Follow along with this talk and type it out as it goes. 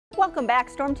Welcome back,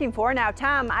 Storm Team 4. Now,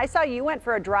 Tom, I saw you went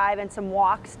for a drive and some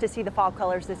walks to see the fall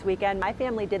colors this weekend. My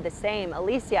family did the same.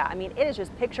 Alicia, I mean, it is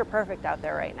just picture perfect out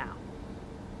there right now.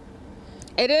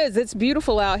 It is. It's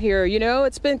beautiful out here. You know,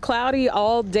 it's been cloudy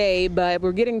all day, but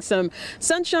we're getting some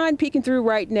sunshine peeking through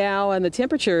right now, and the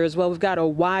temperatures, well, we've got a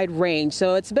wide range.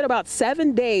 So it's been about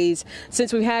 7 days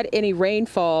since we've had any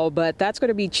rainfall, but that's going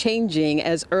to be changing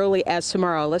as early as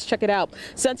tomorrow. Let's check it out.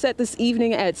 Sunset this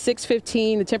evening at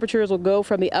 6:15. The temperatures will go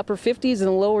from the upper 50s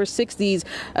and lower 60s,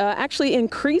 actually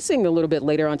increasing a little bit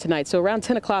later on tonight. So around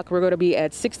 10 o'clock, we're going to be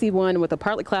at 61 with a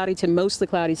partly cloudy to mostly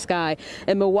cloudy sky.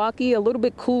 In Milwaukee, a little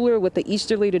bit cooler with the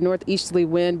easterly to northeasterly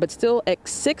wind, but still at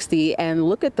 60. And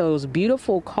look at those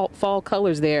beautiful fall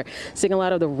colors there. Seeing a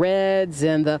lot of the reds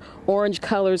and the orange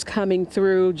colors coming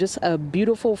through. Just a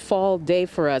beautiful fall day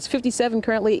for us. 57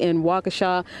 currently in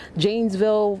Waukesha.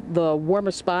 Janesville, the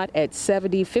warmer spot at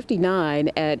 70.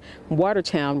 59 at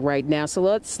Watertown right now. So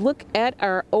let's look at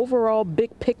our overall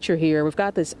big picture here. We've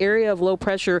got this area of low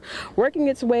pressure working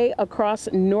its way across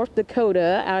North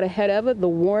Dakota. Out ahead of it, the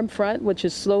warm front, which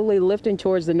is slowly lifting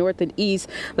towards the north and east.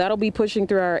 That'll be pushing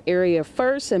through our area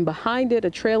first, and behind it, a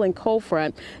trailing cold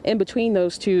front. In between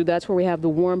those two, that's where we have the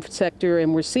warm sector,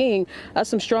 and we're seeing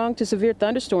some strong to severe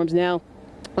thunderstorms now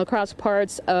across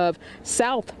parts of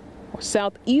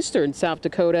southeastern South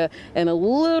Dakota and a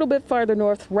little bit farther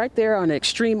north right there on the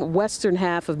extreme western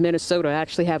half of Minnesota.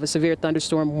 Actually have a severe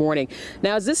thunderstorm warning.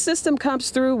 Now, as this system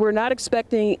comes through, we're not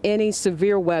expecting any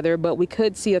severe weather, but we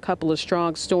could see a couple of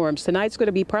strong storms. Tonight's going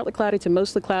to be partly cloudy to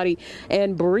mostly cloudy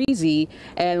and breezy.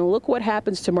 And look what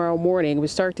happens tomorrow morning. We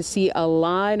start to see a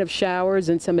line of showers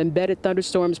and some embedded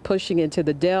thunderstorms pushing into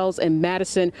the Dells and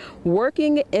Madison,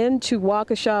 working into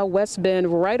Waukesha, West Bend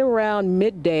right around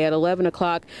midday at 11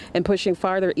 o'clock and pushing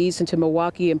farther east into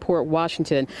Milwaukee and Port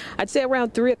Washington. I'd say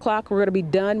around 3 o'clock we're going to be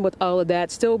done with all of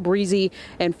that. Still breezy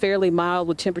and fairly mild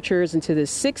with temperatures into the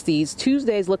 60s.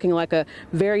 Tuesday's looking like a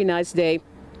very nice day.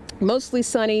 Mostly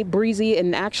sunny, breezy,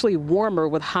 and actually warmer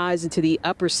with highs into the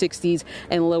upper 60s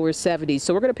and lower 70s.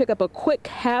 So we're going to pick up a quick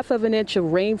 1/2 inch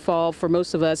of rainfall for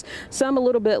most of us. Some a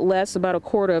little bit less, about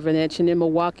 1/4 inch. And in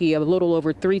Milwaukee, a little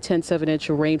over 3/10 of an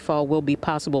inch of rainfall will be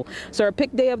possible. So our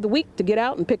pick day of the week to get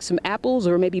out and pick some apples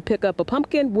or maybe pick up a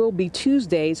pumpkin will be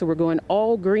Tuesday. So we're going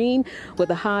all green with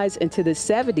the highs into the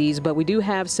 70s. But we do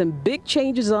have some big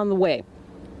changes on the way.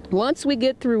 Once we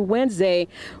get through Wednesday,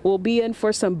 we'll be in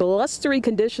for some blustery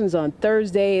conditions on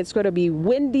Thursday. It's going to be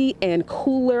windy and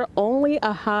cooler, only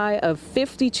a high of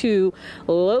 52.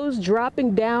 Lows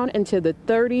dropping down into the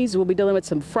 30s. We'll be dealing with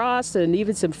some frost and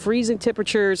even some freezing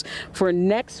temperatures for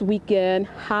next weekend.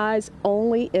 Highs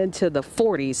only into the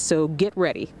 40s, so get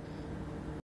ready.